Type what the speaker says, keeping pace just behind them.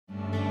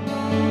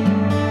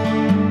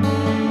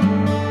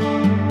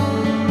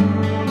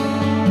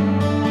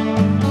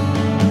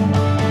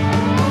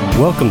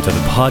Welcome to the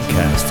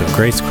podcast of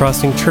Grace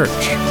Crossing Church,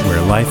 where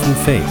life and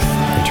faith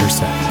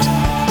intersect.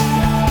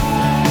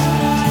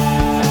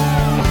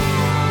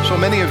 So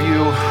many of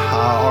you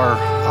are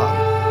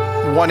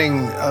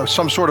wanting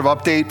some sort of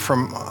update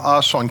from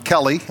us on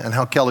Kelly and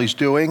how Kelly's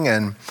doing.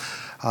 And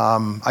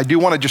I do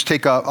want to just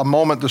take a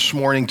moment this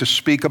morning to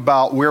speak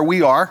about where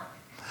we are,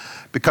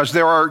 because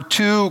there are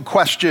two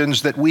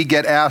questions that we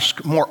get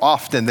asked more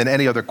often than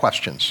any other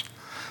questions.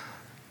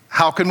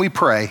 How can we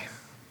pray?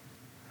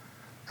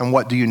 And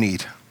what do you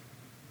need?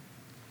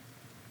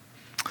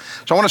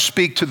 So I want to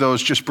speak to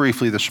those just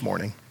briefly this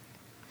morning.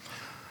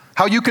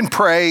 How you can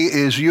pray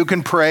is you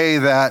can pray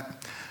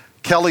that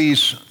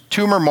Kelly's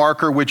tumor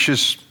marker, which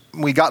is,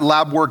 we got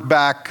lab work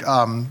back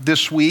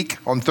this week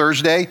on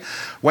Thursday.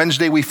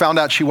 Wednesday, we found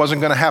out she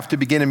wasn't going to have to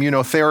begin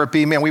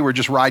immunotherapy. Man, we were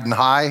just riding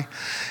high.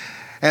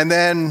 And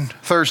then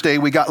Thursday,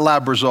 we got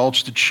lab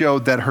results that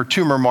showed that her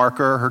tumor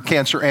marker, her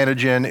cancer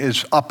antigen,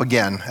 is up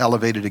again,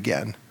 elevated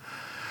again.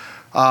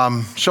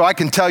 So I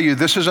can tell you,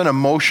 this is an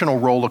emotional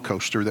roller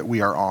coaster that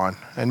we are on.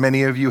 And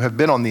many of you have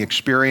been on the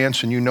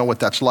experience and you know what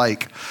that's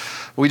like.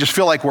 We just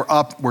feel like we're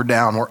up, we're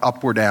down, we're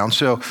up, we're down.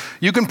 So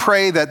you can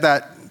pray that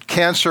that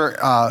cancer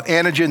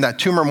antigen, that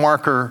tumor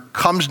marker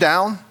comes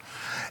down.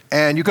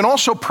 And you can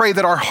also pray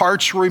that our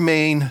hearts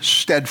remain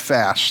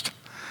steadfast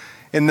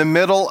in the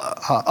middle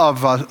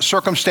of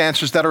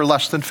circumstances that are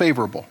less than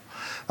favorable.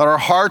 That our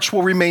hearts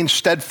will remain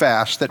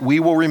steadfast, that we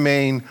will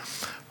remain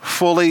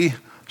fully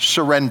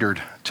surrendered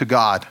to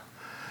God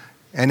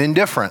and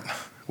indifferent,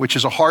 which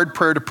is a hard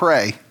prayer to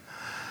pray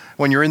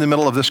when you're in the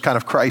middle of this kind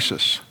of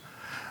crisis.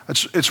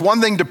 It's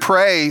one thing to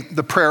pray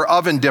the prayer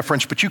of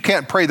indifference, but you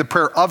can't pray the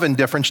prayer of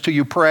indifference till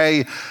you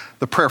pray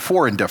the prayer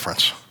for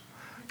indifference.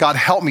 God,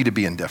 help me to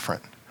be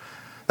indifferent.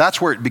 That's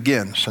where it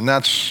begins, and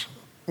that's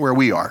where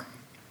we are.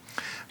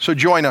 So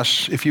join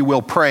us, if you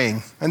will,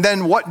 praying. And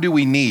then what do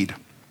we need?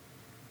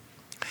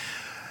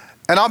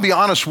 And I'll be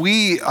honest,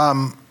 we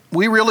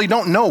really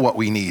don't know what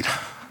we need.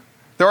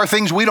 There are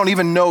things we don't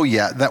even know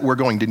yet that we're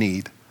going to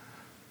need.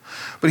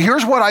 But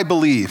here's what I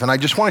believe, and I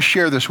just want to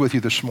share this with you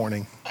this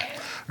morning.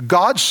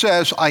 God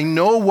says, I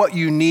know what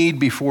you need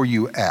before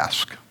you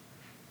ask.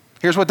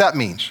 Here's what that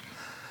means.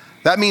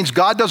 That means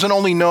God doesn't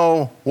only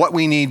know what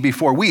we need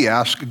before we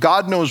ask,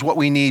 God knows what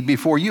we need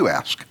before you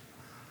ask.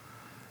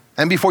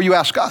 And before you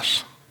ask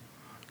us.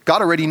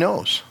 God already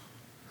knows.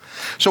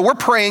 So we're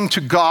praying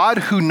to God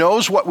who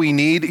knows what we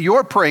need.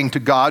 You're praying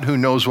to God who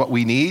knows what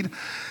we need.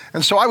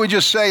 And so I would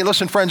just say,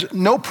 listen, friends,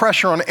 no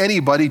pressure on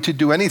anybody to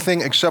do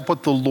anything except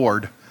what the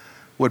Lord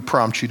would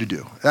prompt you to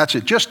do. That's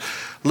it. Just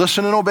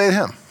listen and obey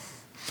him.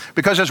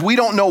 Because as we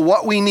don't know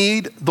what we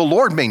need, the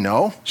Lord may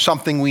know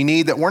something we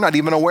need that we're not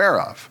even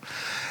aware of.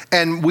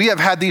 And we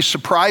have had these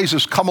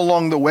surprises come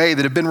along the way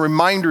that have been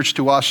reminders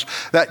to us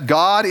that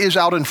God is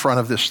out in front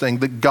of this thing,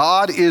 that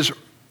God is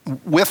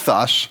with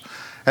us,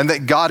 and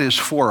that God is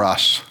for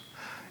us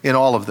in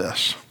all of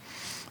this.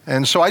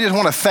 And so I just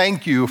want to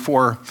thank you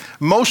for,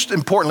 most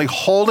importantly,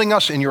 holding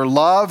us in your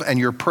love and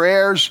your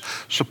prayers,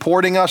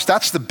 supporting us.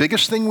 That's the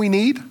biggest thing we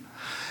need.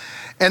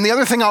 And the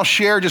other thing I'll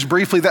share just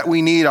briefly that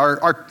we need,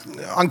 our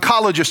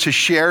oncologist has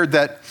shared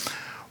that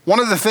one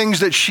of the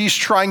things that she's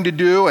trying to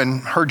do,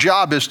 and her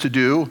job is to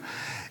do,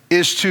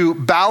 is to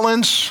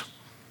balance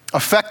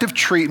effective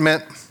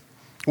treatment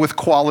with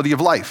quality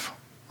of life,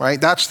 right?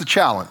 That's the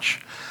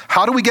challenge.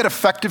 How do we get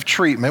effective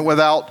treatment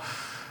without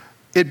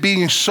it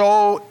being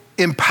so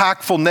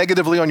impactful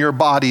negatively on your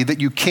body that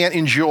you can't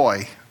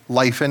enjoy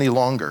life any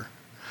longer?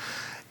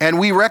 And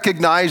we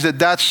recognize that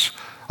that's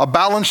a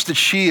balance that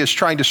she is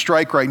trying to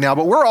strike right now,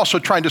 but we're also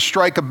trying to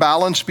strike a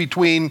balance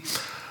between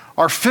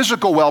our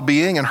physical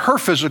well-being and her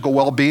physical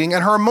well-being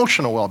and her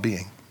emotional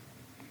well-being.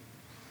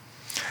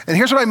 And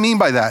here's what I mean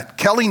by that.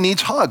 Kelly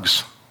needs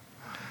hugs.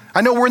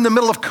 I know we're in the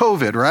middle of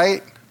COVID,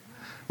 right?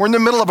 We're in the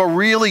middle of a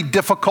really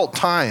difficult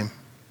time.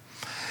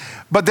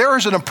 But there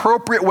is an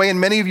appropriate way, and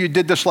many of you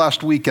did this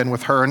last weekend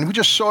with her, and we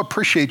just so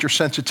appreciate your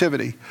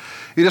sensitivity.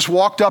 You just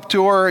walked up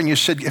to her and you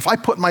said, if I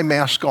put my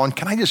mask on,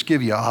 can I just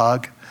give you a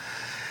hug?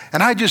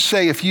 And I just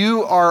say, if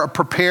you are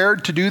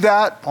prepared to do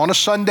that on a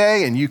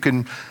Sunday and you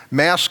can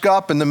mask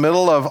up in the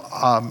middle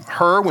of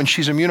her when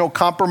she's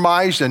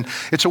immunocompromised, and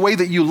it's a way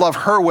that you love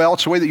her well,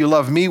 it's a way that you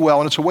love me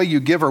well, and it's a way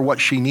you give her what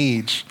she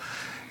needs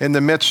in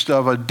the midst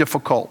of a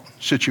difficult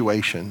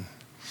situation.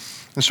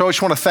 And so I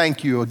just want to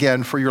thank you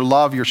again for your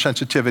love, your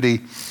sensitivity,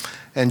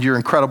 and your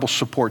incredible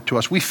support to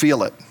us. We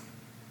feel it.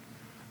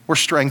 We're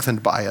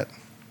strengthened by it.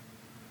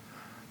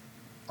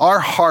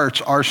 Our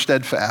hearts are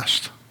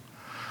steadfast.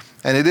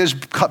 And it is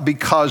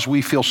because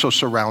we feel so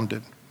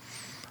surrounded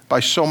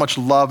by so much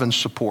love and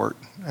support.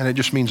 And it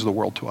just means the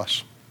world to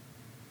us.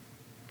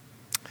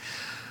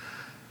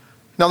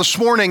 Now this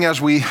morning, as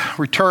we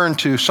return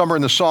to Summer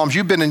in the Psalms,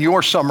 you've been in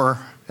your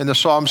summer in the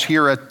Psalms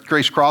here at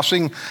Grace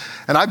Crossing,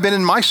 and I've been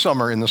in my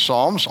summer in the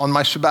Psalms on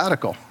my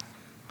sabbatical.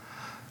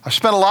 I've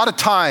spent a lot of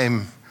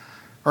time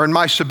in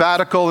my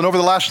sabbatical and over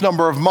the last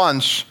number of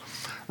months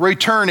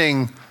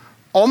returning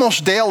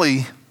almost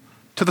daily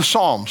to the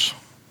Psalms.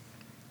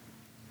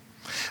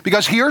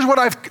 Because here's what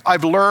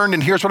I've learned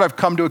and here's what I've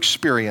come to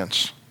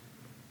experience.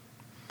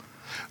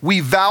 We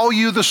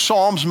value the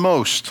Psalms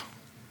most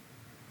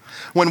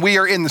when we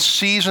are in the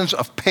seasons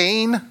of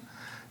pain,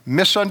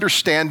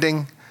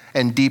 misunderstanding,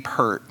 and deep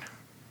hurt.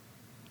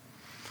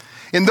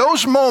 In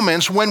those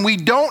moments when we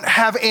don't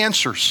have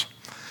answers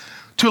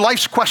to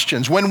life's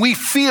questions, when we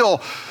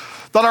feel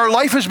that our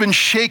life has been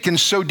shaken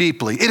so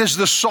deeply, it is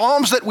the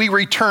Psalms that we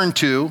return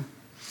to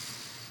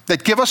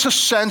that give us a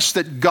sense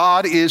that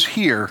God is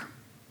here.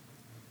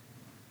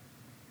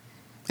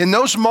 In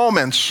those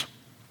moments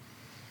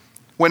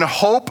when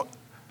hope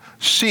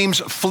seems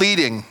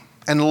fleeting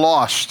and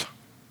lost,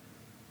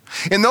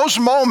 in those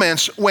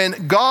moments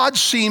when God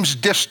seems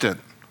distant,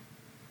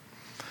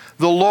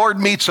 the Lord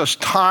meets us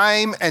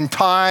time and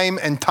time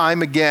and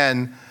time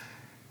again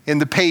in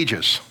the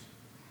pages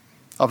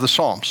of the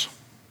Psalms.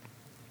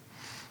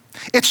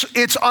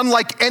 It's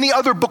unlike any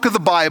other book of the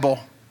Bible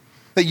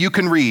that you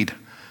can read.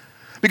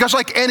 Because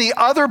like any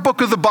other book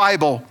of the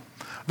Bible,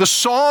 the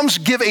Psalms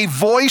give a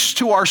voice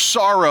to our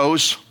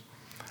sorrows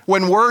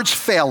when words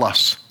fail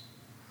us,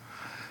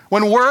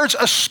 when words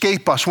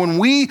escape us, when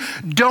we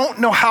don't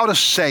know how to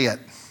say it.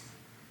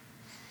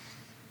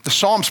 The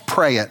Psalms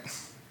pray it.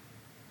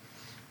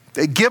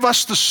 They give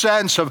us the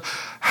sense of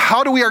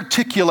how do we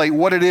articulate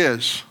what it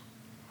is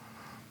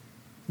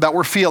that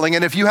we're feeling.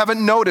 And if you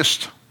haven't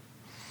noticed,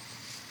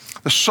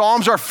 the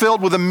Psalms are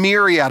filled with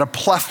a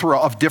plethora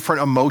of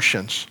different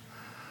emotions.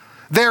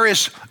 There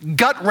is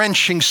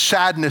gut-wrenching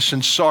sadness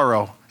and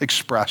sorrow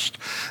expressed.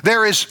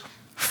 There is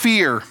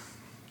fear.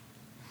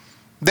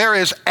 There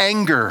is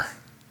anger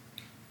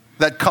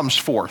that comes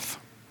forth.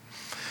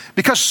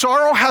 Because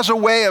sorrow has a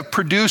way of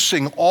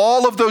producing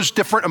all of those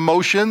different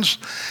emotions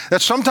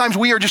that sometimes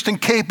we are just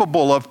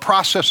incapable of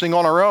processing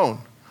on our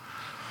own.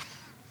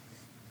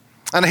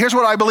 And here's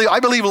what I believe. I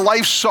believe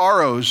life's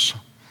sorrows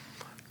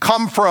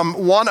come from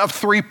one of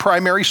three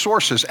primary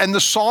sources. And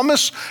the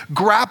psalmists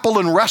grapple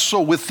and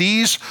wrestle with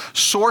these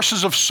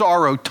sources of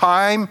sorrow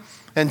time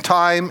and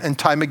time and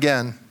time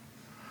again.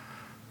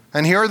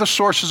 And here are the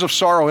sources of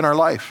sorrow in our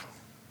life.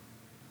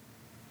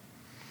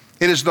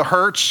 It is the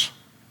hurts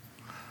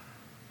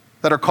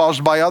that are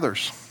caused by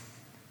others.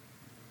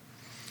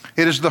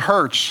 It is the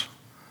hurts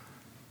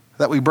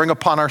that we bring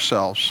upon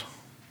ourselves.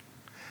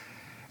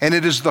 And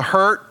it is the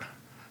hurt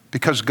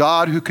because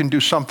God, who can do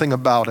something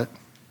about it,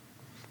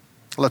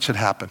 lets it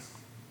happen.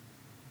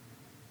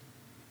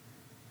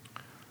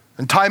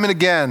 And time and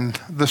again,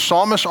 the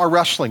psalmists are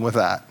wrestling with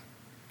that.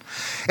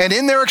 And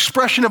in their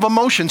expression of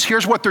emotions,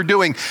 here's what they're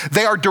doing.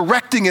 They are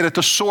directing it at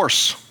the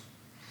source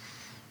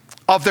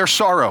of their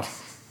sorrow.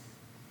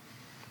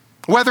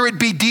 Whether it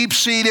be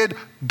deep-seated,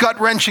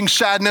 gut-wrenching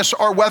sadness,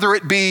 or whether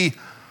it be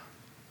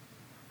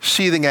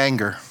seething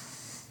anger.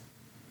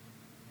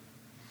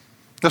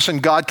 Listen,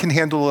 God can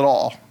handle it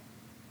all.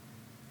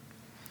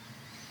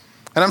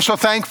 And I'm so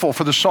thankful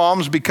for the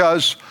Psalms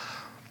because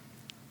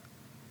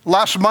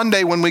last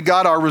Monday when we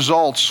got our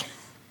results,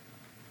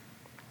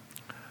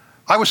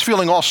 I was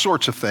feeling all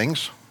sorts of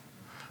things.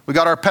 We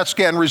got our PET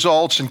scan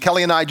results, and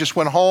Kelly and I just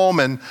went home,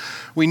 and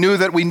we knew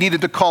that we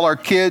needed to call our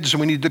kids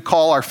and we needed to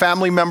call our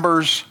family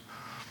members.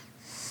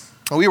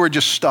 We were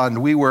just stunned.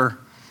 We were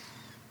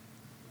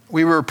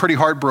pretty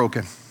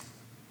heartbroken.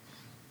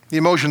 The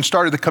emotions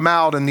started to come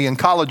out in the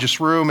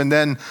oncologist room, and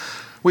then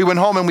we went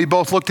home and we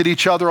both looked at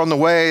each other on the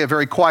way, a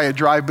very quiet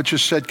drive, but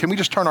just said, can we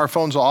just turn our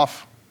phones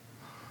off?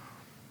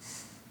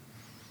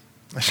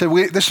 I said,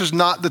 this is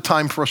not the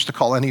time for us to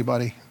call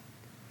anybody.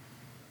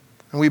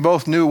 And we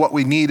both knew what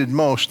we needed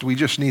most. We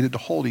just needed to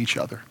hold each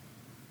other.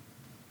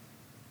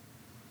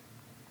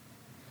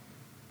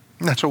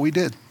 And that's what we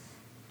did.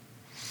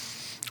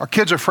 Our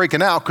kids are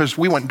freaking out because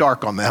we went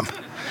dark on them.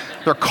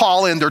 They're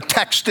calling, they're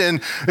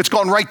texting, it's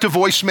gone right to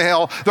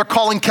voicemail. They're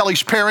calling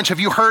Kelly's parents. Have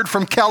you heard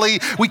from Kelly?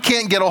 We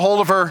can't get a hold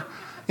of her.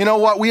 You know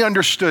what? We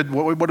understood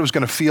what it was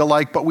going to feel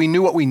like, but we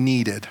knew what we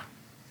needed.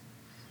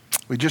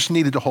 We just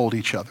needed to hold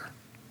each other.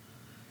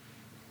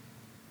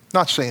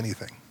 Not say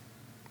anything.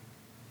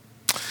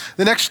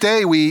 The next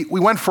day, we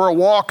went for a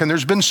walk, and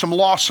there's been some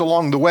loss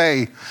along the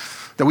way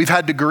that we've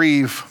had to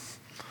grieve.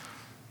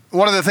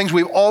 One of the things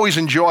we've always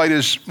enjoyed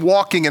is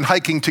walking and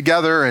hiking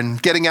together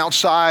and getting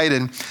outside.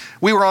 And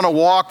we were on a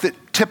walk that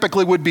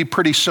typically would be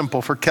pretty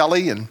simple for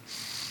Kelly and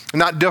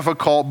not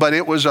difficult, but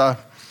it was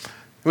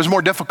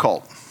more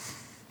difficult.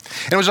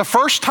 And it was the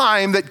first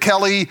time that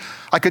Kelly,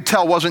 I could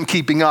tell, wasn't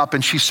keeping up.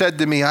 And she said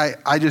to me,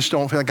 I just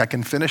don't feel like I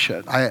can finish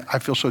it. I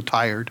feel so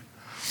tired.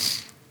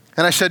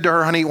 And I said to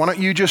her, honey, why don't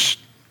you just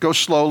go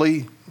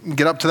slowly and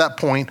get up to that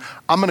point.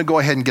 I'm going to go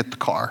ahead and get the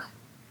car.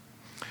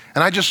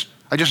 And I just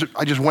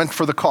went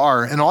for the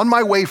car. And on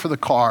my way for the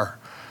car,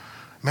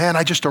 man,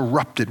 I just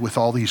erupted with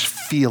all these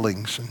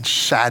feelings and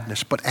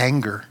sadness, but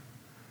anger.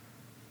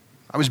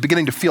 I was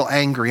beginning to feel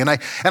angry. And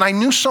I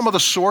knew some of the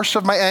source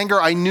of my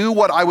anger. I knew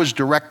what I was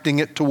directing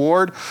it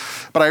toward.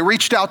 But I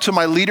reached out to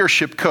my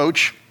leadership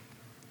coach.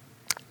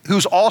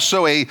 who's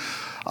also a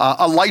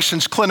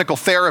licensed clinical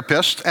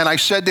therapist. And I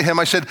said to him,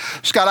 I said,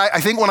 Scott,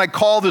 I think when I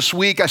call this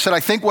week, I said, I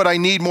think what I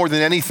need more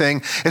than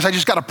anything is I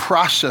just got to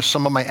process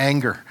some of my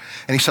anger.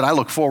 And he said, I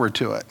look forward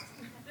to it.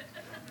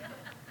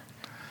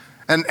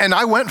 And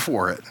I went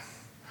for it.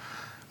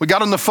 We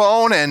got on the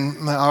phone and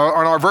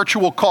on our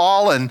virtual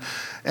call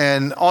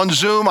and on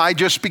Zoom, I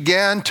just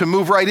began to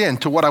move right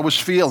into what I was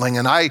feeling.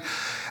 And I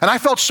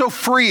felt so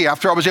free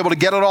after I was able to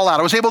get it all out.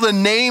 I was able to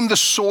name the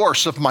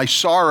source of my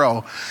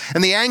sorrow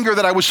and the anger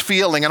that I was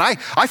feeling. And I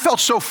felt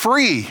so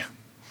free.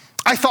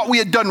 I thought we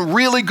had done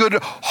really good,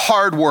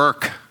 hard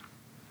work.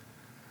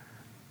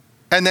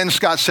 And then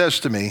Scott says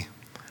to me,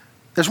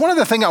 there's one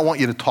other thing I want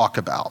you to talk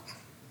about.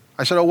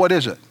 I said, oh, what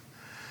is it?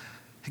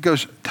 He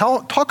goes,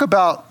 talk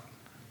about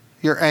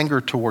your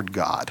anger toward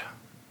God.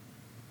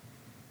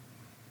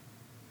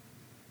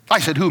 I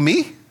said, who,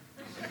 me?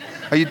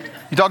 Are you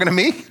talking to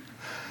me?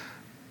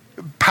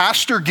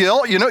 Pastor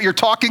Gil, you're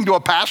talking to a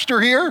pastor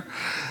here?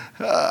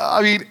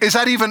 Is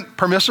that even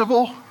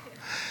permissible?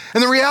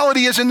 And the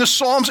reality is in the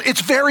Psalms,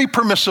 it's very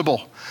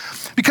permissible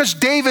because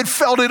David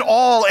felt it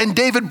all and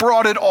David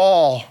brought it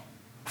all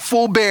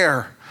full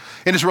bear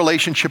in his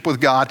relationship with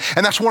God.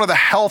 And that's one of the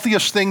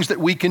healthiest things that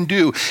we can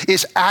do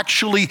is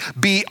actually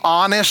be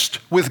honest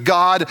with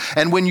God.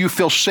 And when you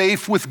feel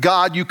safe with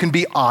God, you can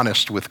be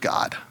honest with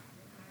God.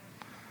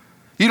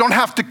 You don't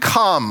have to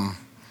come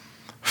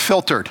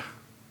filtered.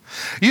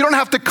 You don't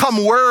have to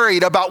come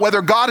worried about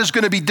whether God is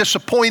going to be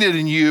disappointed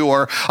in you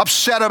or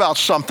upset about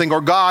something or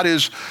God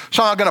is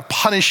somehow going to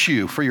punish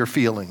you for your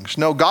feelings.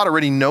 No, God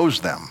already knows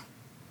them.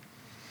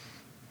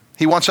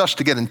 He wants us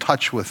to get in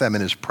touch with them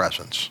in his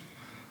presence.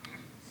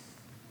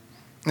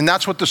 And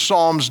that's what the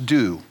Psalms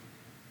do.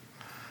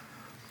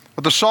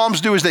 What the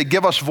Psalms do is they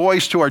give us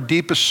voice to our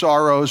deepest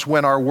sorrows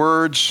when our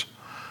words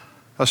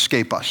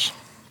escape us.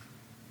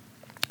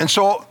 And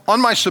so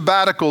on my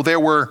sabbatical, there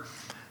were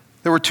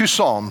two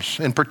Psalms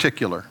in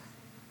particular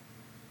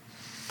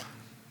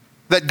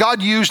that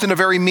God used in a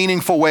very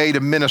meaningful way to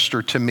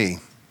minister to me.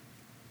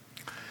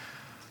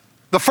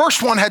 The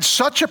first one had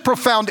such a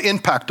profound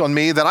impact on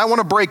me that I want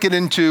to break it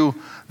into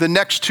the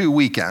next 2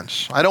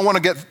 weekends. I don't want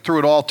to get through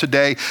it all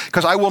today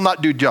because I will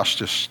not do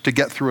justice to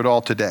get through it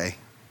all today.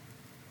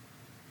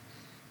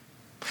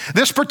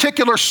 This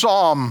particular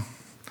psalm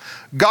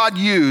God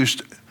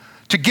used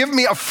to give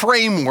me a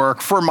framework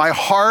for my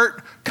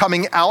heart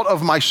coming out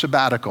of my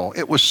sabbatical.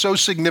 It was so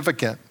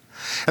significant.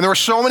 And there were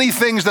so many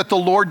things that the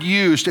Lord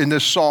used in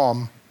this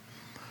psalm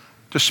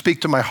to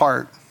speak to my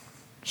heart.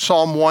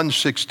 Psalm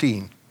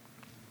 116.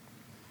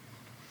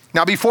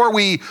 Now, before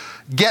we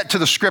get to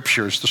the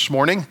scriptures this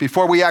morning,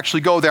 before we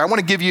actually go there, I want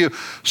to give you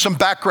some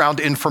background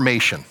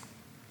information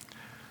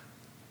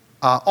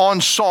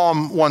on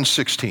Psalm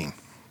 116.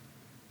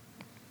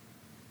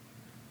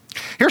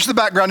 Here's the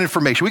background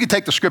information. We can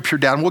take the scripture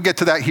down. We'll get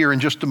to that here in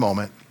just a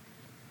moment.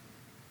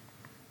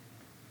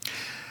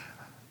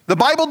 The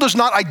Bible does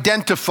not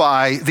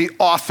identify the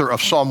author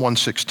of Psalm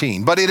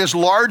 116, but it is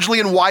largely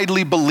and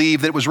widely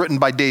believed that it was written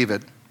by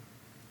David.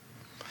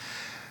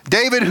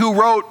 David, who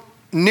wrote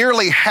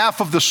nearly half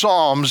of the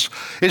Psalms,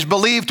 is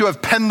believed to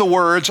have penned the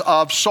words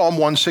of Psalm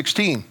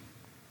 116.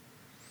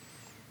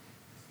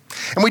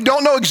 And we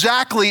don't know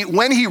exactly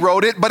when he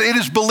wrote it, but it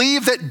is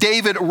believed that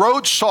David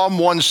wrote Psalm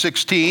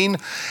 116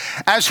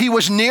 as he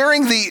was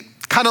nearing the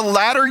kind of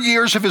latter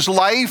years of his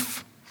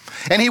life,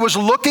 and he was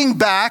looking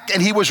back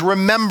and he was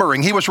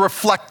remembering, he was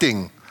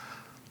reflecting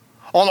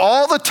on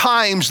all the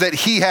times that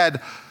he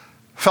had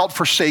felt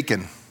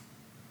forsaken,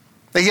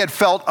 that he had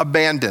felt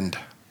abandoned.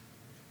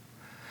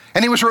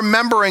 And he was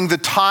remembering the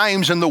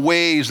times and the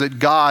ways that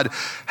God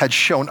had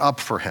shown up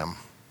for him.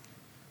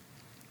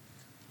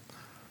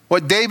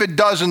 What David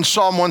does in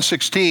Psalm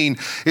 116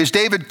 is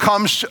David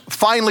comes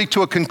finally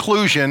to a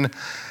conclusion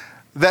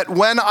that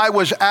when I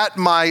was at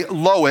my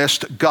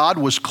lowest, God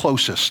was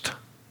closest.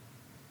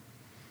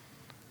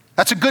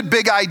 That's a good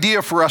big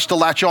idea for us to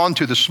latch on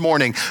to this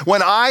morning.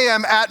 When I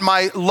am at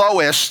my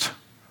lowest,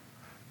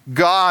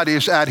 God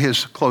is at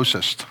his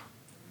closest.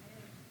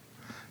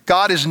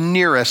 God is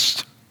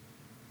nearest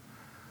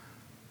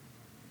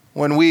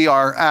when we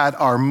are at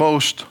our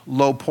most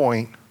low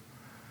point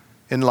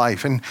in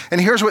life. And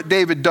here's what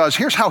David does.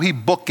 Here's how he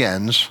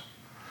bookends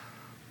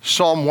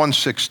Psalm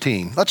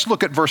 116. Let's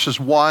look at verses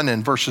 1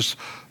 and verses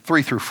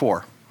 3 through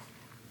 4.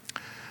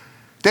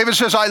 David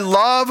says, I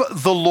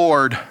love the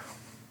Lord,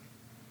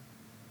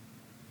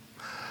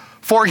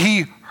 for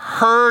he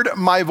heard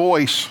my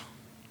voice.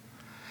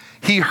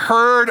 He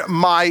heard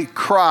my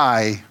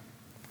cry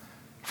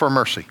for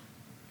mercy.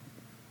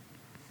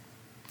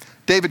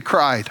 David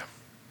cried.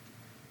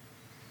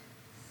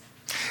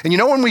 And you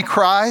know when we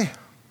cry?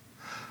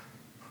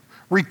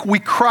 We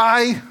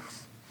cry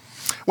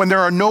when there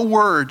are no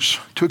words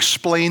to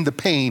explain the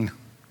pain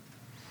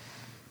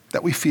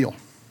that we feel.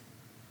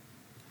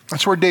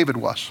 That's where David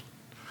was.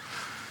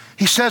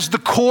 He says, the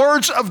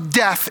cords of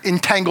death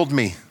entangled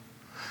me.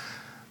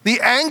 The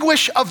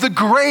anguish of the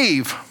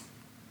grave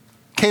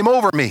came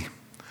over me.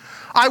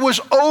 I was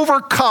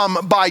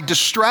overcome by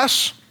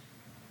distress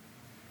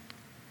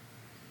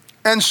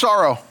and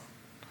sorrow.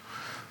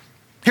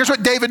 Here's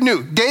what David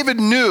knew. David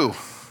knew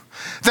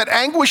that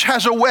anguish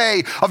has a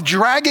way of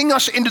dragging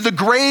us into the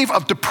grave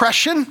of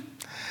depression,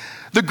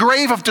 the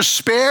grave of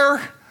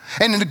despair,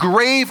 and in the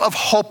grave of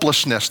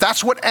hopelessness.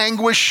 That's what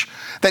anguish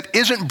that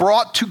isn't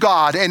brought to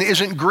God and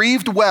isn't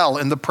grieved well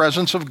in the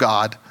presence of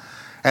God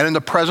and in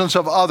the presence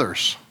of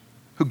others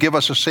who give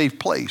us a safe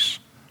place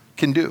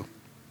can do.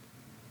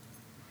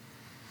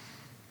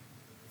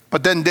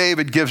 But then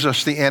David gives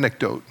us the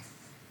antidote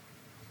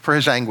for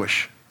his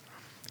anguish.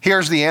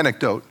 Here's the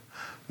antidote.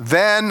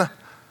 Then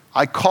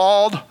I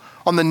called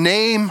on the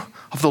name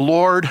of the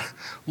Lord.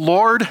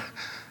 Lord,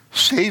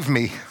 save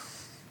me.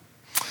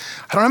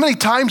 I don't know how many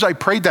times I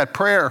prayed that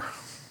prayer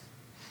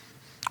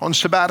on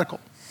sabbatical.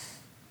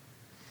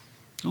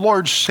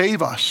 Lord,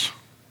 save us.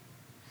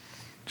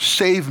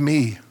 Save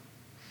me.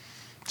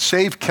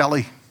 Save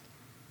Kelly.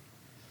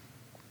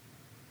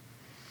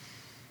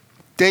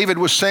 David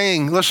was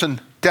saying,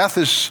 listen, death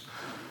is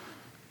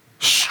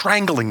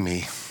strangling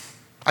me.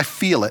 I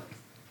feel it.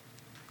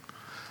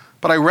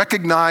 But I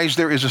recognize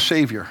there is a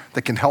Savior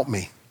that can help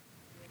me.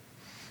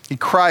 He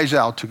cries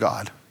out to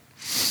God.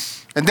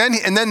 And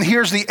then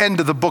here's the end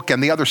of the book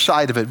and the other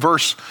side of it.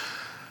 Verse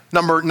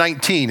number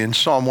 19 in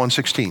Psalm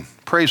 116.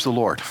 Praise the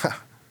Lord.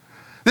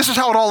 This is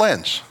how it all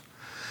ends.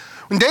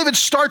 When David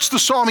starts the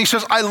psalm, he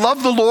says, I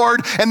love the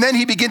Lord. And then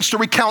he begins to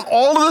recount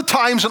all of the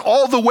times and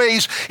all the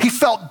ways he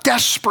felt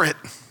desperate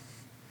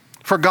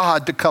for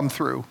God to come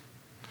through.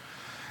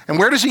 And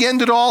where does he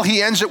end it all?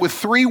 He ends it with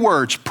 3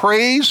 words.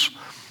 Praise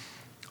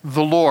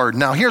the Lord.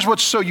 Now, here's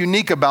what's so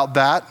unique about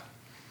that.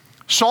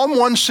 Psalm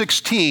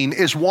 116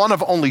 is one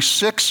of only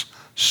 6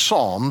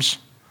 psalms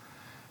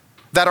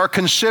that are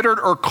considered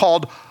or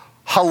called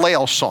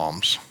Hallel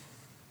psalms.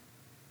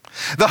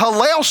 The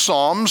Hallel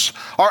psalms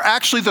are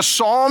actually the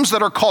psalms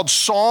that are called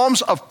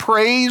psalms of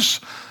praise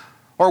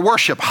or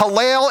worship.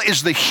 Hallel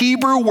is the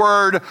Hebrew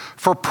word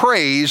for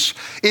praise.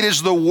 It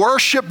is the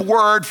worship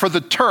word for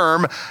the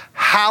term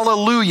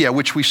hallelujah,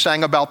 which we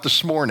sang about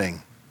this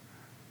morning.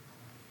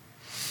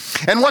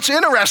 And what's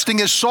interesting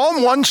is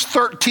Psalm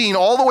 113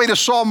 all the way to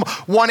Psalm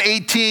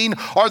 118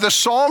 are the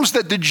psalms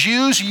that the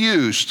Jews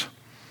used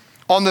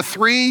on the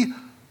 3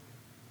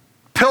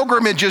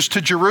 pilgrimages to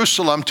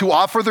Jerusalem to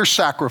offer their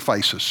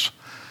sacrifices.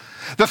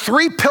 The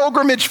 3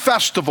 pilgrimage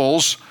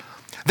festivals,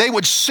 they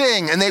would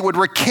sing and they would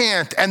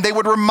recant and they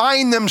would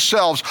remind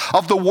themselves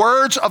of the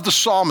words of the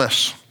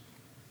psalmists.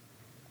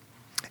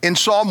 In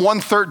Psalm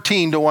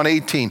 113 to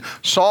 118,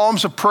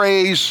 psalms of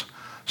praise,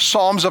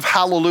 psalms of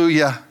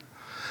hallelujah,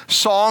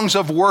 songs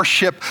of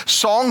worship,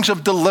 songs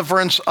of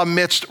deliverance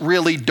amidst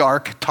really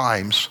dark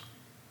times.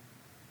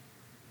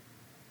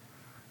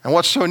 And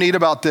what's so neat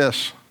about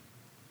this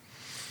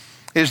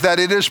is that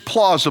it is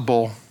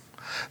plausible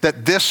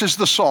that this is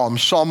the psalm,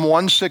 Psalm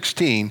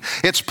 116.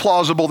 It's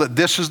plausible that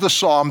this is the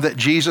psalm that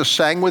Jesus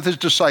sang with his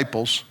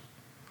disciples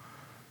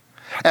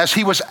as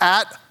he was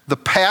at the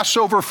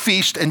Passover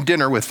feast and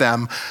dinner with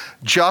them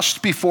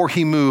just before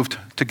he moved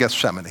to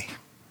Gethsemane.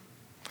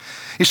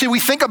 You see,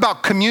 we think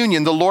about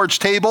communion, the Lord's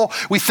table,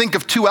 we think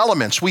of 2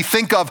 elements. We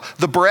think of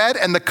the bread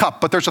and the cup,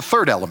 but there's a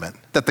 3rd element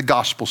that the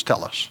Gospels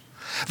tell us.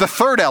 The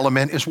 3rd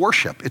element is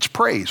worship, it's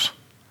praise.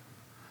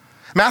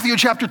 Matthew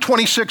chapter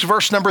 26,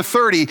 verse number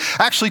 30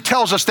 actually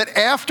tells us that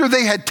after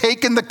they had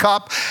taken the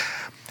cup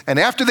and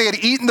after they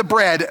had eaten the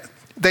bread,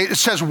 it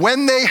says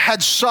when they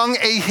had sung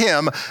a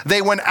hymn,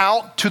 they went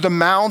out to the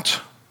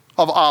Mount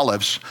of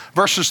Olives.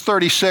 Verses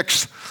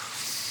 36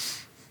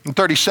 and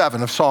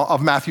 37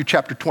 of Matthew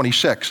chapter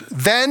 26.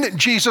 Then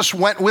Jesus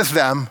went with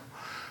them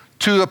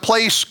to a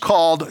place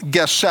called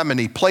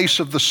Gethsemane, place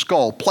of the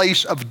skull,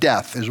 place of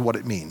death is what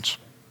it means.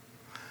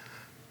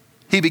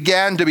 He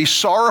began to be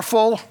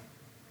sorrowful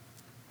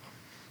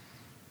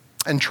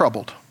and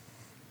troubled.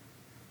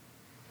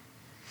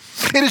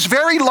 It is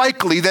very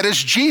likely that as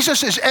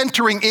Jesus is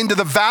entering into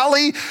the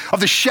valley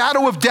of the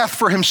shadow of death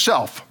for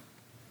himself,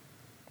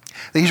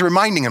 that he's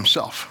reminding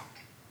himself.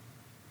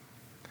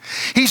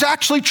 He's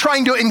actually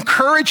trying to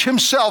encourage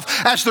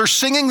himself as they're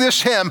singing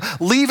this hymn,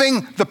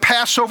 leaving the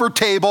Passover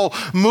table,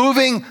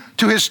 moving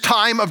to his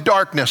time of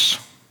darkness,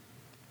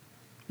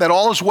 that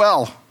all is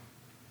well.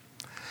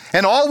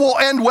 And all will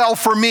end well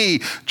for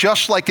me,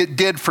 just like it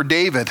did for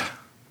David.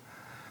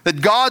 That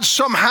God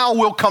somehow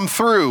will come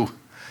through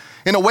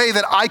in a way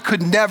that I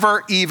could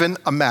never even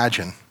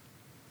imagine.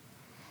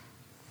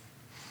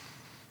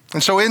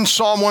 And so in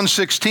Psalm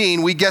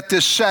 116, we get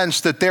this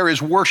sense that there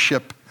is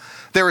worship,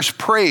 there is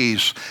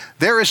praise,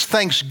 there is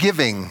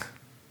thanksgiving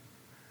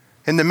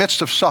in the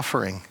midst of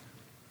suffering,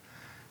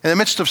 in the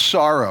midst of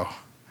sorrow,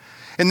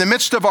 in the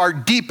midst of our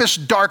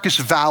deepest, darkest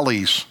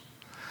valleys,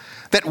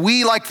 that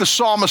we, like the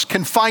psalmist,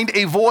 can find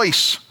a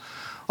voice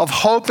of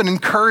hope and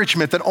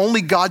encouragement that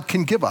only God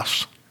can give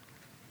us.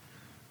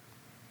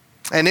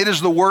 And it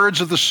is the words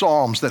of the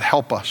Psalms that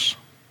help us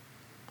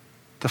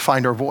to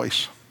find our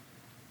voice.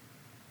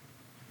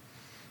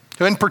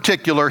 In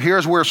particular,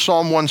 here's where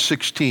Psalm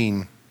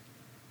 116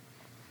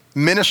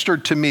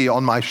 ministered to me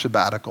on my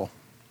sabbatical.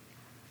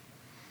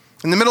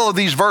 In the middle of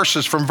these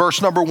verses, from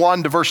verse number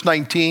 1 to verse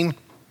 19,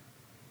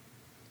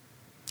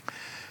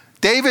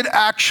 David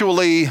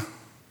actually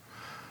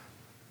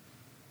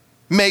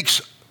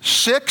makes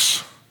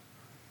 6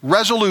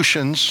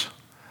 resolutions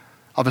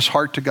of his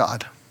heart to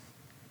God.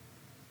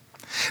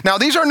 Now,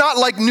 these are not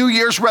like New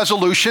Year's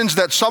resolutions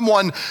that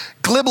someone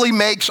glibly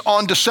makes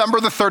on December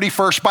the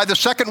 31st. By the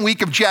second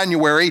week of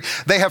January,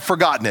 they have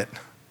forgotten it.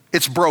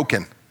 It's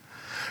broken.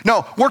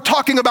 No, we're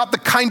talking about the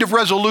kind of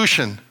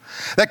resolution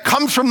that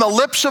comes from the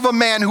lips of a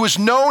man who is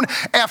known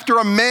after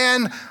a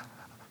man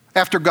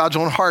after God's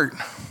own heart.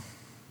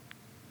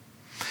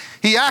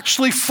 He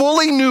actually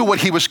fully knew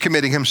what he was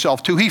committing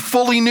himself to. He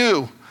fully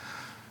knew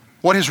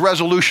what his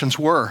resolutions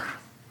were.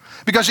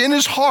 Because in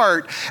his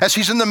heart, as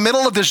he's in the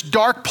middle of this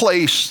dark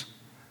place,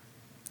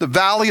 the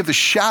valley of the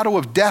shadow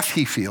of death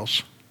he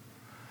feels,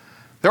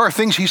 there are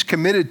things he's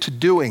committed to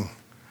doing.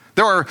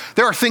 There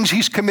are things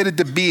he's committed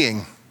to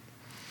being.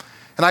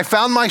 And I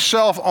found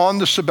myself on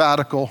the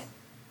sabbatical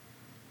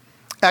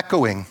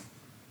echoing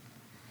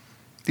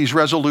these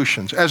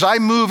resolutions as I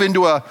move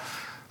into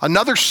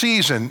another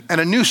season and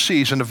a new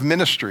season of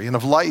ministry and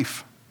of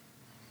life.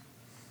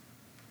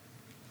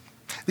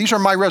 These are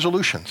my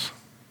resolutions.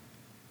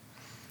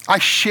 I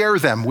share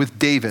them with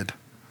David,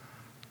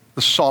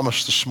 the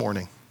psalmist, this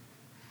morning.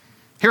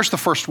 Here's the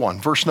first one,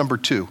 verse number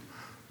 2.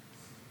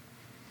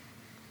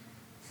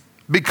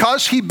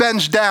 Because he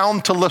bends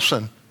down to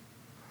listen,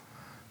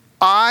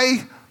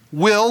 I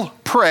will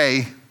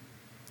pray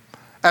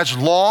as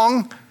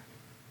long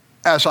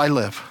as I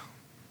live.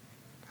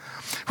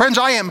 Friends,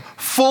 I am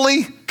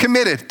fully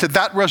committed to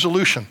that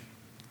resolution,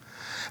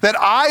 that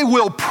I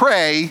will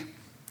pray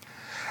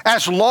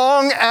as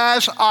long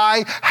as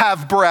I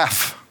have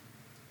breath.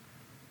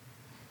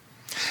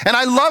 And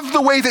I love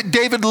the way that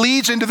David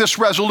leads into this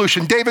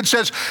resolution. David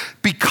says,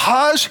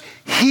 because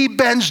he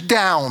bends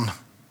down.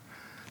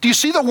 Do you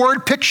see the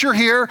word picture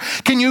here?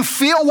 Can you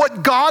feel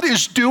what God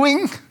is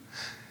doing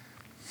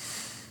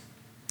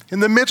in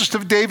the midst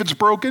of David's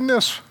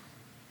brokenness?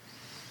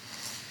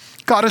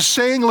 God is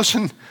saying,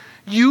 listen,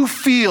 you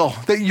feel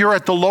that you're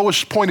at the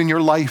lowest point in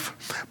your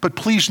life, but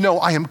please know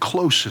I am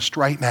closest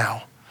right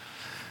now.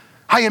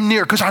 I am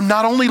near because I'm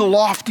not only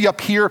lofty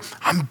up here,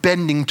 I'm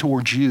bending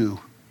towards you.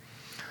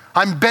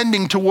 I'm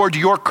bending toward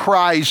your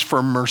cries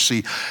for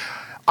mercy.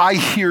 I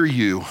hear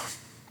you.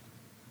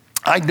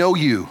 I know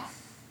you.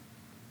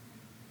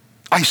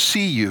 I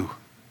see you.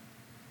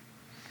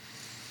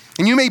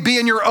 And you may be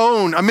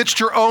amidst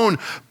your own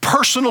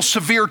personal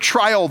severe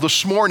trial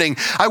this morning.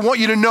 I want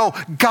you to know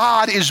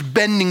God is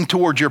bending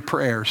toward your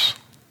prayers.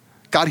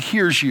 God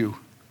hears you.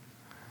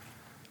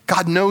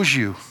 God knows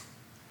you.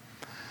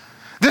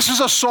 This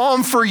is a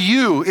psalm for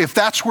you if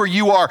that's where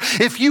you are.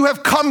 If you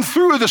have come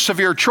through the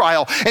severe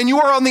trial and you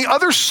are on the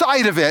other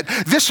side of it,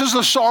 this is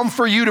a psalm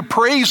for you to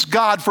praise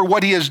God for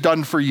what he has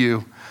done for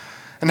you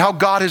and how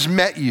God has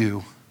met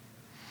you.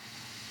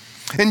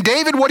 And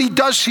David, what he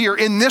does here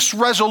in this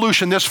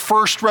resolution, this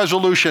first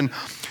resolution,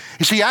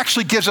 is he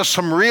actually gives us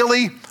some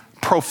really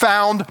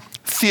profound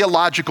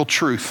theological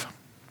truth.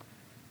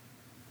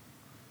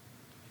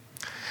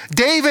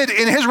 David,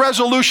 in his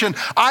resolution,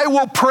 I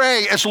will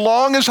pray as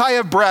long as I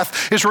have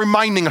breath, is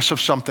reminding us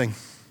of something.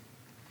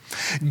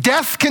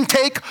 Death can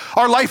take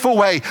our life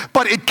away,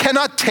 but it can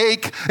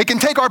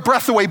take our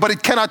breath away, but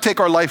it cannot take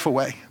our life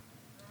away.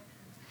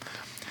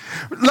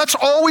 Let's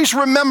always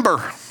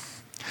remember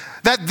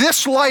that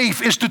this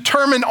life is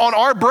determined on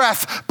our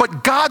breath,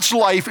 but God's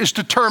life is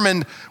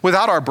determined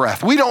without our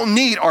breath. We don't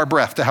need our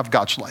breath to have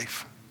God's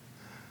life.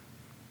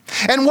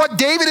 And what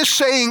David is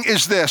saying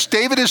is this.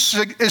 David is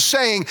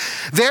saying,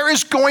 there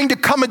is going to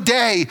come a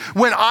day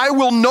when I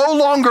will no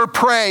longer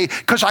pray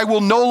because I will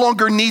no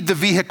longer need the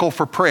vehicle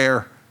for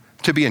prayer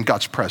to be in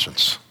God's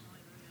presence.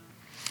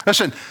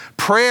 Listen,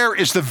 prayer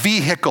is the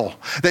vehicle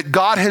that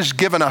God has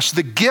given us,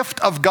 the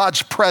gift of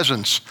God's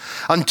presence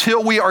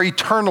until we are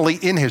eternally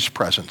in his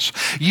presence.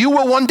 You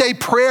will one day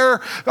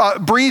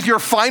breathe your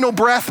final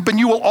breath, but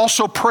you will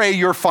also pray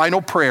your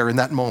final prayer in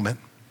that moment.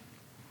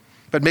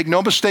 But make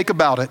no mistake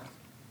about it.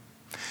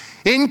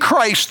 In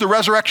Christ, the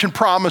resurrection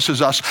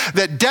promises us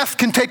that death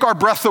can take our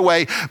breath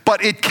away,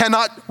 but it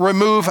cannot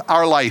remove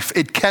our life.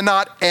 It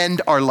cannot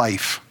end our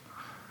life.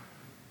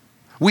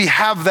 We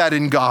have that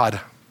in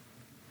God.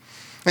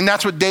 And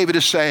that's what David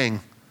is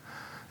saying.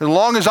 As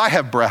long as I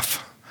have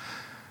breath,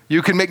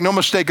 you can make no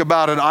mistake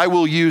about it, I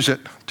will use it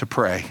to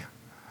pray.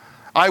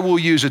 I will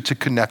use it to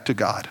connect to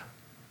God.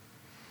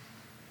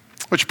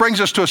 Which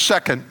brings us to a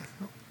second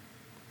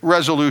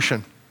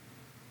resolution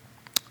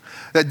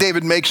that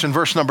David makes in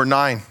verse number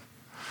 9.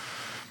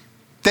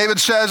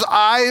 David says,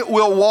 I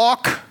will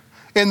walk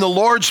in the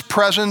Lord's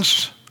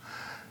presence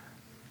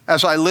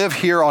as I live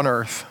here on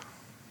earth.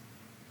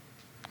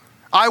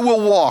 I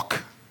will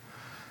walk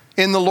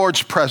in the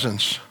Lord's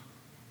presence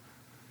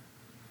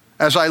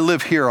as I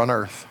live here on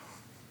earth.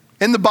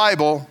 In the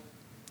Bible,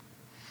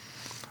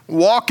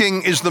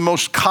 walking is the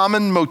most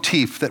common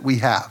motif that we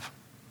have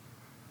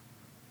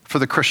for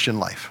the Christian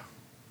life.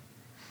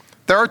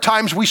 There are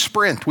times we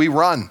sprint, we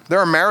run, there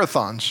are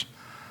marathons.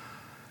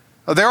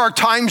 There are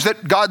times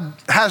that God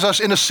has us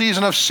in a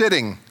season of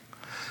sitting.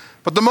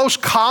 But the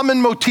most common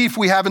motif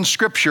we have in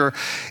Scripture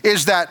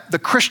is that the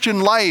Christian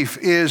life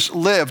is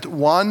lived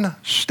one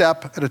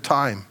step at a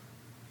time.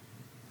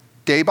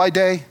 Day by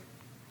day,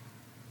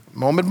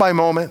 moment by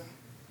moment,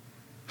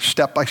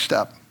 step by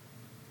step.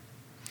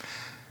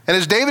 And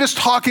as David is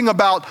talking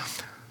about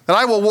that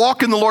I will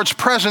walk in the Lord's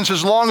presence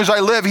as long as I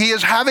live, he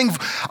is having,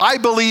 I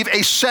believe,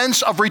 a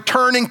sense of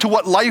returning to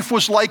what life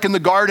was like in the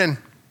garden.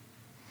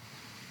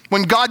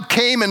 When God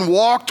came and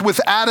walked with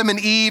Adam and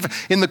Eve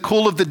in the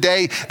cool of the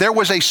day, there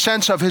was a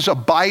sense of his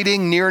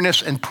abiding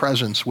nearness and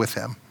presence with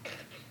him.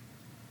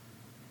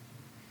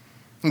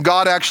 And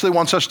God actually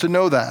wants us to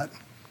know that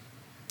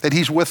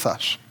he's with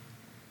us.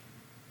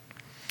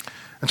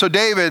 And so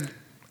David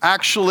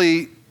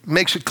actually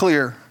makes it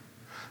clear,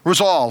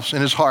 resolves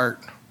in his heart,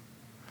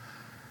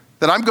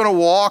 that I'm going to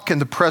walk in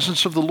the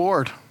presence of the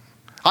Lord.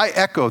 I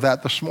echo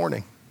that this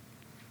morning.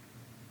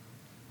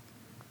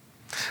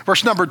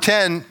 Verse number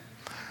 10,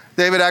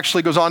 David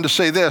actually goes on to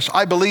say this,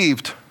 I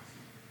believed,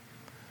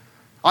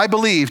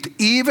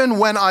 even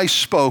when I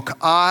spoke,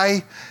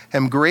 I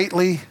am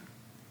greatly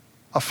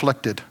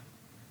afflicted.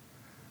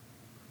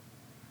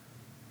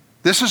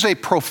 This is a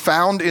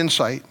profound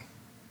insight.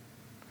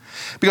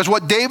 Because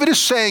what David is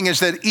saying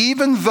is that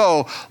even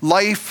though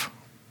life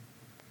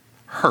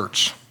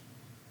hurts,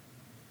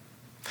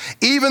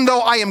 even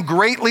though I am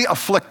greatly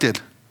afflicted,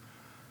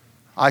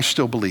 I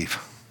still believe.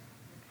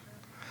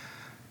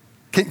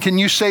 Can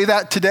you say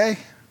that today?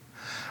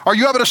 Are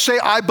you able to say,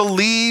 I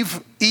believe,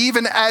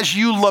 even as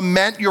you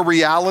lament your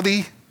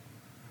reality,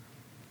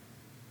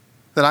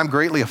 that I'm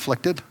greatly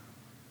afflicted?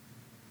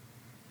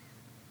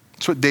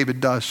 That's what David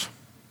does.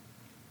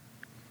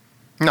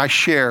 And I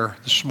share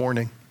this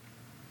morning.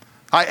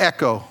 I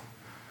echo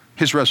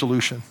his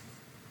resolution.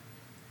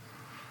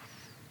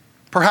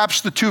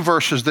 Perhaps the two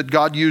verses that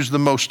God used the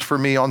most for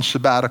me on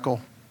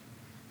sabbatical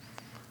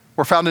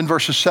were found in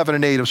verses 7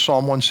 and 8 of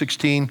Psalm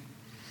 116,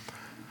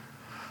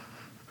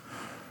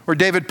 where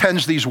David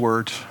pens these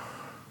words.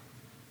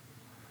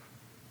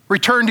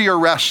 Return to your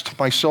rest,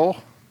 my soul.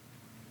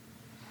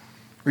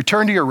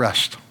 Return to your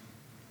rest,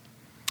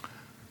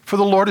 for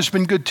the Lord has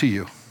been good to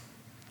you.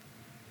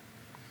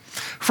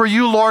 For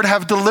you, Lord,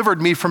 have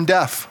delivered me from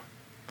death,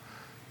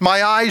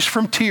 my eyes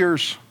from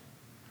tears,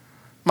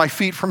 my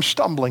feet from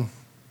stumbling.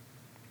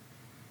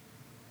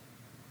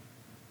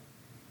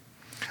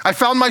 I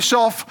found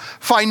myself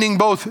finding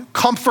both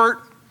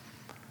comfort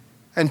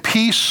and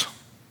peace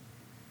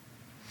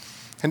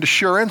and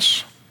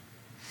assurance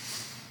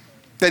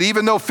that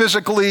even though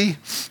physically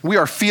we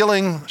are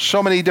feeling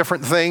so many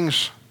different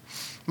things,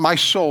 my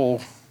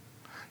soul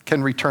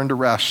can return to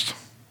rest.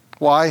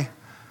 Why?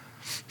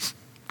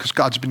 Because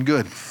God's been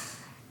good.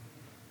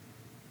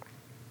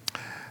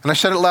 And I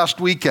said it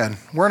last weekend,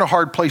 we're in a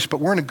hard place, but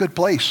we're in a good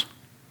place.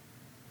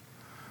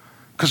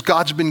 Because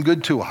God's been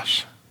good to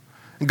us.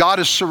 God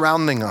is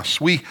surrounding us.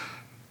 We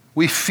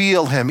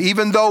feel him.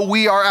 Even though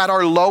we are at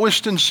our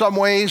lowest in some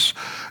ways,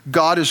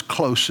 God is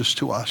closest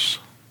to us.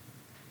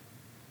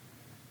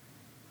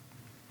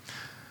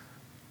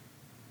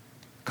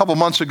 A couple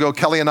months ago,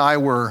 Kelly and I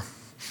were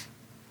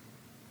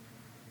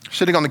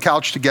sitting on the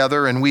couch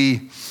together, and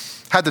we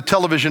had the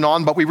television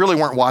on, but we really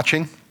weren't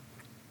watching.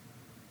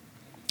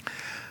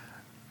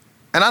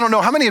 And I don't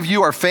know, how many of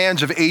you are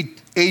fans of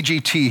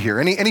AGT here?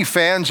 Any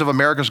fans of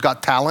America's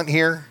Got Talent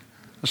here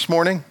this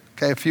morning?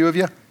 Okay, a few of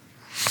you.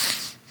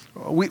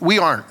 We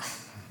aren't.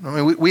 I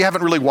mean, we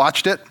haven't really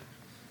watched it.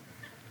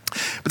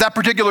 But that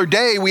particular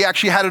day, we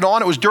actually had it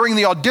on. It was during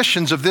the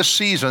auditions of this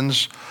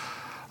season's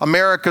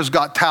America's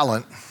Got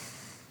Talent.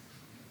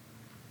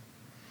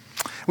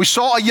 We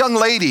saw a young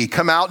lady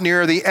come out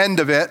near the end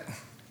of it.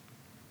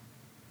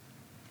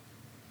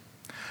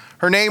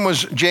 Her name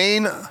was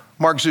Jane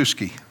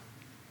Markzuski.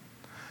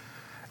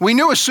 We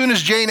knew as soon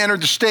as Jane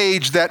entered the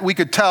stage that we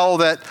could tell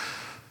that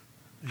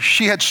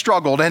she had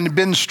struggled and had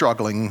been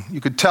struggling.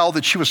 You could tell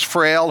that she was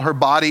frail, her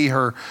body,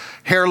 her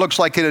hair looks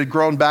like it had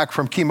grown back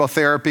from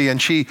chemotherapy,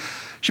 and she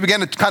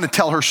began to kind of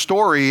tell her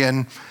story,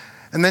 and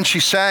then she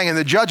sang, and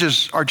the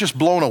judges are just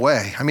blown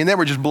away. I mean, they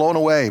were just blown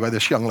away by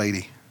this young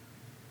lady.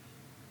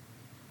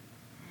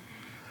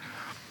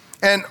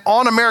 And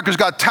on America's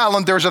Got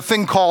Talent, there's a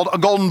thing called a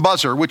golden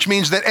buzzer, which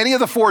means that any of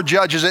the 4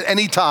 judges at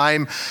any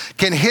time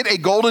can hit a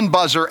golden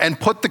buzzer and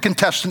put the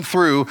contestant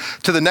through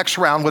to the next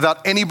round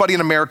without anybody in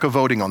America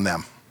voting on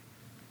them.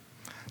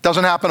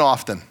 Doesn't happen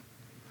often.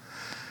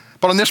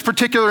 But on this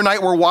particular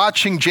night, we're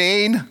watching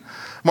Jane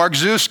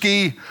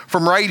Markzuski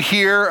from right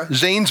here,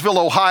 Zanesville,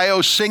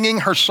 Ohio, singing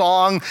her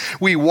song.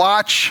 We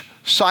watch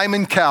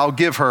Simon Cowell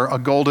give her a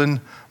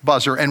golden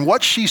buzzer. And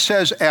what she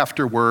says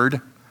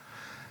afterward,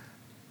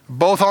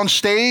 both on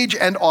stage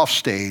and off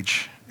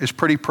stage, is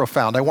pretty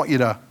profound. I want you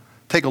to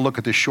take a look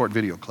at this short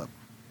video clip.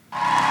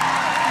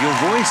 Your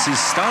voice is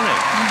stunning.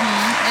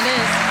 It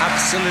is.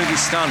 Absolutely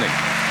stunning.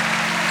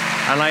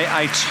 And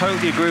I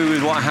totally agree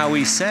with what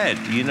Howie said,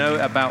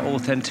 about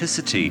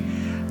authenticity.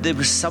 There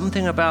was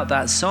something about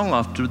that song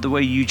after the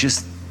way you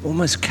just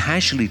almost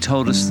casually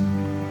told us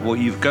what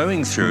you're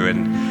going through.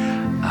 And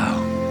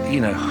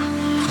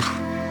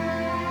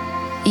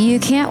You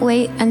can't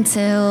wait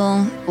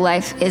until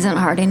life isn't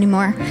hard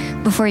anymore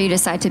before you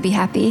decide to be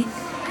happy.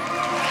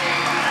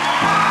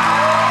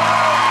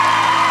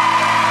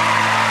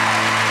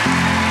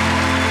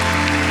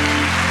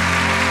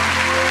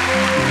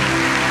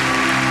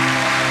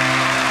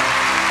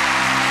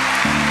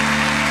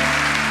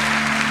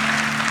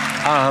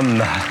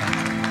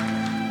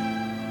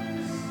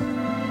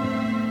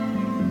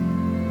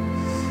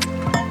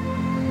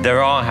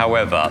 There are,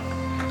 however,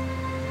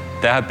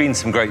 there have been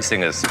some great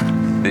singers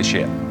this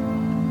year.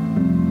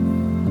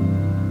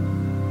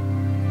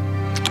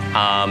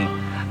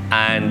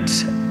 And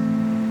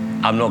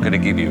I'm not going to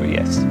give you a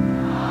yes.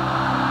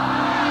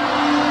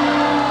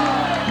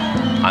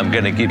 I'm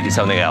going to give you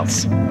something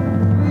else.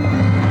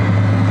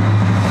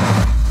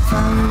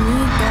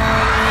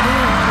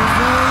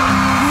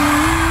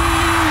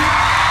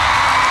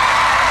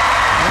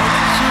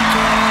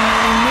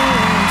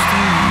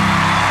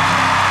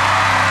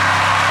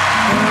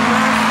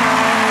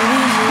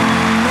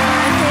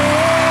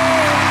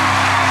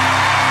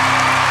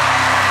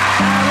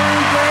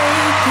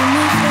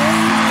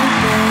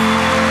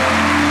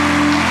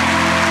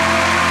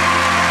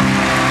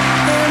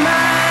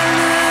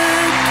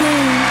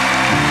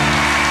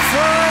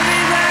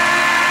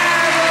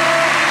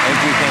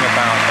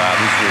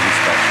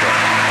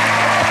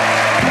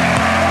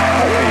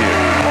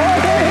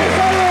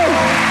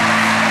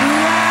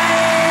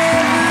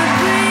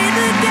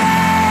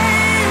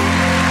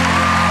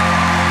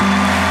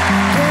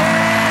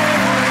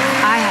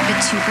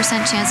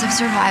 Chance of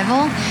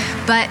survival,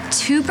 but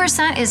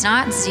 2% is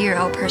not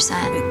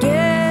 0%.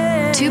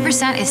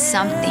 2% is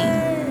something,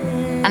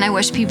 and I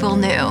wish people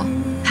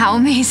knew how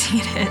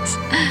amazing it is.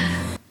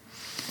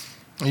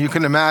 You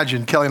can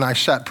imagine, Kelly and I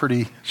sat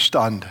pretty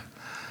stunned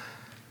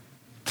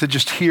to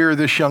just hear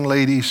this young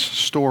lady's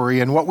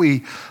story. And what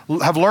we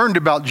have learned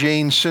about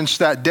Jane since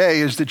that day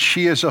is that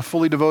she is a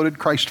fully devoted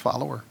Christ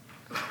follower.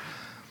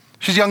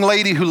 She's a young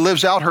lady who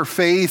lives out her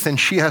faith, and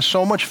she has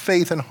so much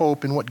faith and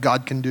hope in what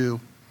God can do.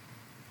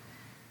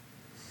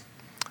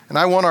 And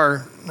I want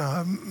our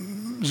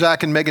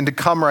Zach and Megan to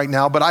come right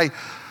now, but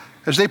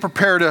as they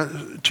prepare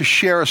to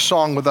share a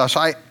song with us,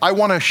 I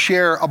want to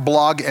share a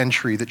blog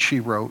entry that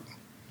she wrote.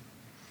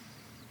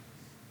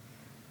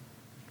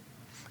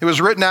 It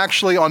was written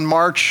actually on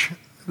March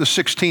the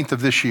 16th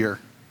of this year.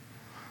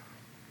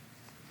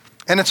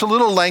 And it's a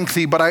little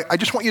lengthy, but I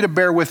just want you to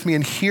bear with me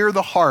and hear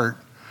the heart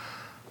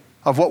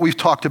of what we've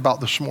talked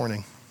about this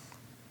morning.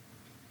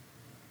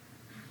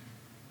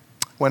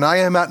 When I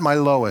am at my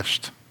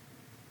lowest,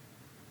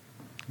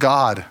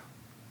 God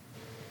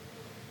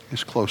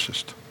is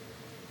closest.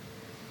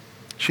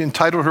 She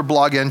entitled her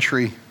blog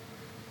entry,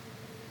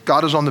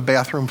 God is on the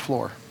bathroom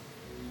floor.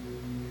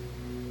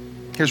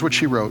 Here's what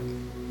she wrote.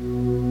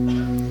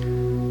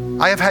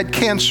 I have had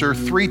cancer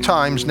 3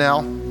 times now,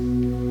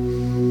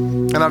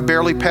 and I've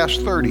barely passed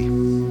 30.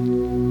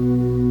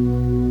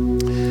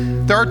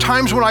 There are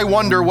times when I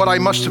wonder what I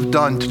must have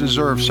done to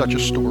deserve such a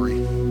story.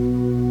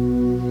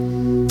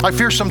 I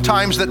fear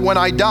sometimes that when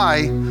I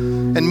die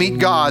and meet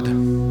God,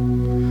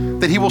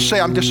 that he will say,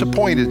 I'm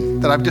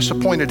disappointed, that I've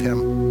disappointed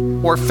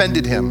him, or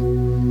offended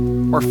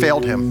him, or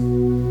failed him.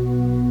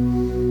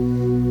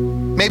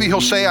 Maybe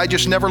he'll say, I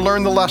just never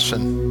learned the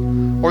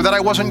lesson, or that I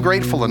wasn't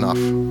grateful enough.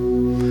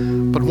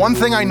 But one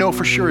thing I know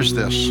for sure is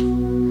this,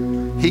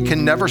 he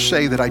can never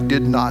say that I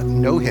did not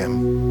know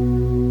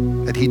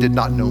him, that he did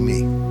not know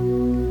me.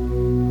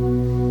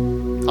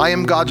 I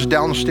am God's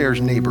downstairs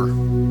neighbor,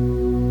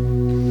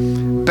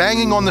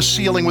 banging on the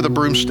ceiling with a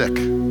broomstick.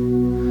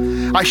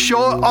 I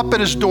show up at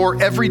his door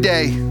every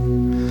day,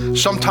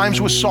 sometimes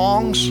with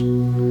songs,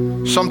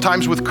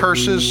 sometimes with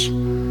curses,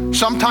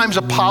 sometimes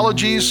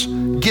apologies,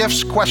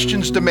 gifts,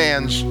 questions,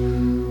 demands.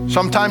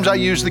 Sometimes I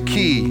use the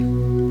key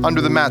under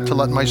the mat to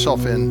let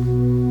myself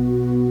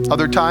in.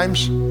 Other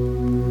times,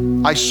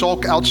 I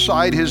sulk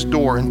outside his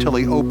door until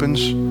he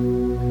opens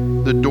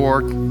the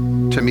door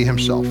to me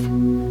himself.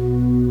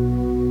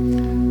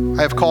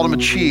 I have called him a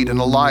cheat and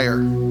a liar,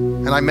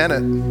 and I meant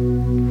it.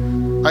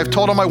 I have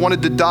told him I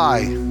wanted to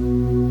die,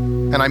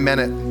 and I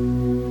meant it.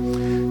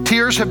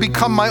 Tears have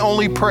become my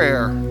only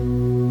prayer,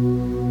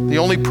 the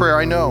only prayer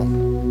I know.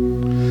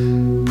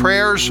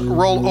 Prayers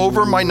roll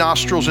over my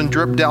nostrils and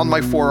drip down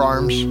my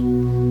forearms.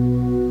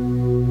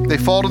 They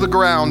fall to the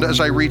ground as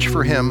I reach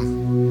for him.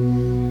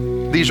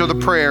 These are the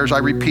prayers I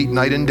repeat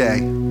night and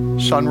day,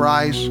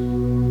 sunrise,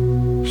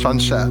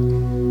 sunset.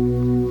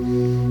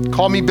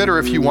 Call me bitter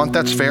if you want,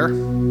 that's fair.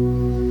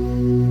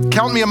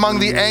 Count me among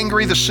the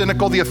angry, the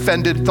cynical, the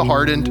offended, the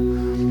hardened,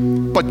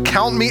 but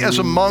count me as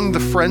among the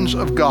friends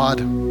of God.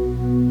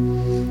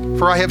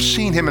 For I have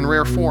seen him in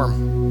rare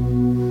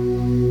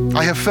form.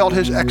 I have felt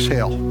his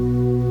exhale,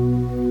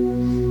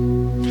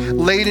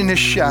 laid in his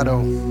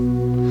shadow,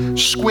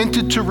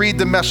 squinted to read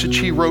the message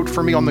he wrote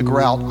for me on the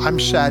grout. I'm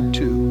sad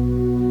too.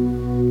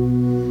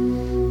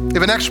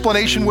 If an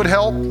explanation would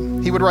help,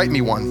 he would write me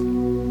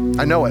one.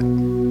 I know it.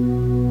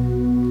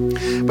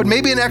 But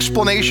maybe an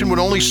explanation would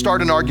only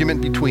start an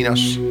argument between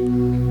us.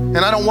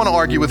 And I don't want to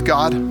argue with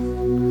God.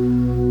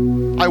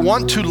 I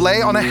want to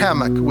lay on a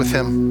hammock with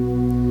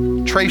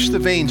him, trace the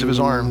veins of his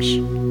arms.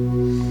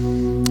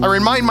 I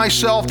remind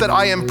myself that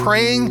I am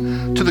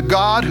praying to the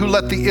God who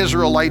let the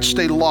Israelites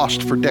stay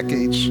lost for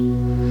decades.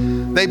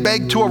 They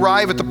begged to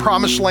arrive at the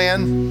promised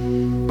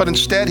land, but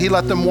instead he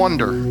let them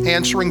wander,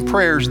 answering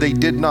prayers they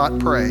did not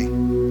pray.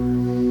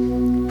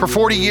 For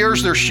 40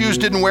 years, their shoes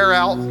didn't wear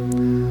out.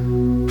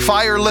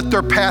 Fire lit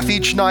their path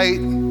each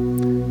night.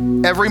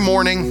 Every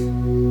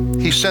morning,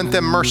 he sent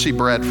them mercy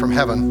bread from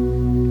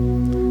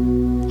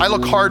heaven. I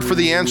look hard for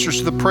the answers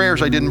to the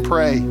prayers I didn't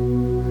pray.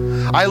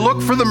 I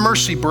look for the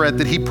mercy bread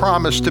that he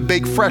promised to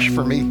bake fresh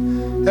for me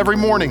every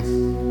morning.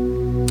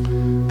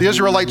 The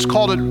Israelites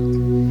called it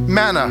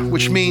manna,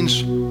 which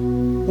means,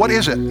 what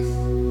is it?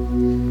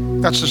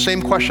 That's the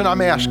same question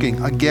I'm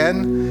asking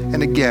again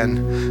and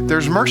again.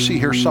 There's mercy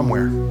here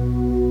somewhere.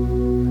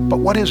 But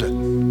what is it?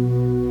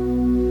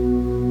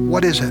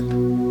 What is it?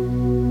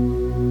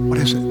 What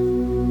is it?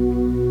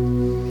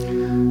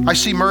 I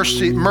see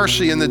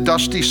mercy in the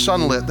dusty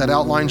sunlit that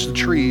outlines the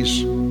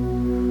trees,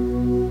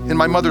 in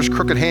my mother's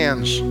crooked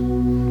hands,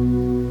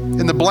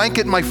 in the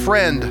blanket my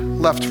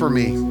friend left for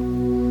me,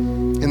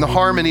 in the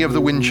harmony of the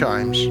wind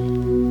chimes.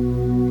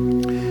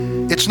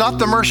 It's not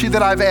the mercy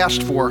that I've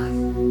asked for,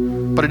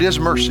 but it is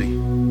mercy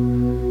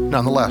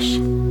nonetheless.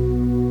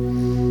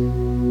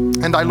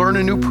 And I learn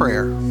a new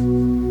prayer.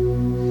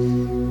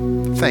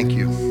 Thank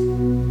you.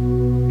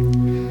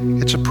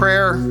 It's a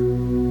prayer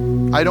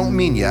I don't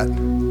mean yet,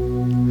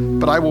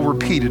 but I will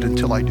repeat it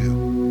until I do.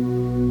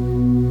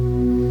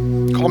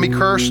 Call me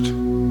cursed,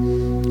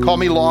 call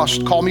me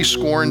lost, call me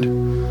scorned,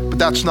 but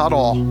that's not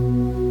all.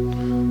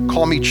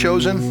 Call me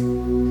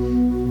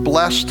chosen,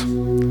 blessed,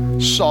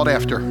 sought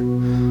after.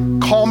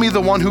 Call me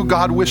the one who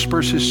God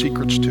whispers his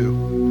secrets to.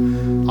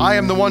 I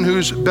am the one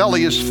whose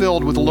belly is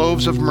filled with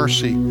loaves of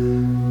mercy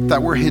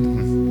that were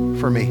hidden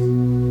for me.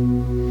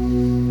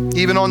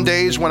 Even on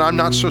days when I'm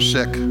not so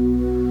sick,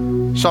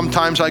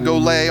 sometimes I go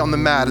lay on the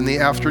mat in the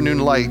afternoon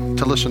light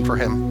to listen for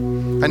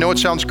him. I know it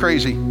sounds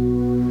crazy,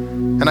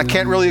 and I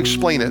can't really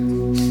explain it,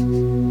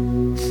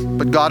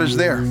 but God is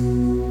there,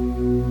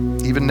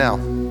 even now.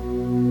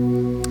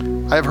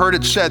 I have heard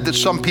it said that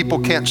some people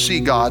can't see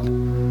God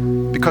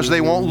because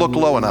they won't look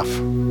low enough,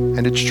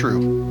 and it's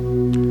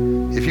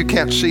true. If you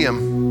can't see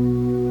him,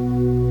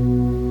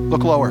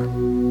 look lower.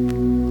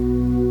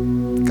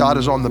 God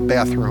is on the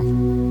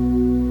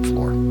bathroom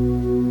floor.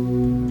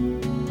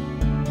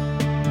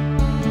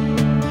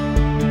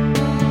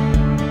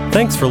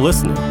 Thanks for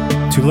listening.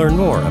 To learn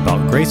more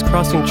about Grace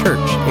Crossing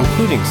Church,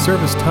 including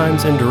service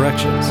times and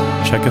directions,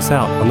 check us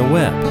out on the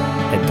web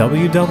at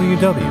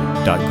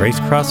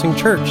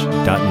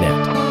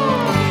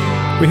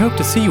www.gracecrossingchurch.net. We hope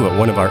to see you at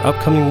one of our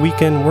upcoming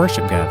weekend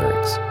worship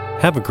gatherings.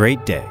 Have a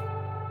great day.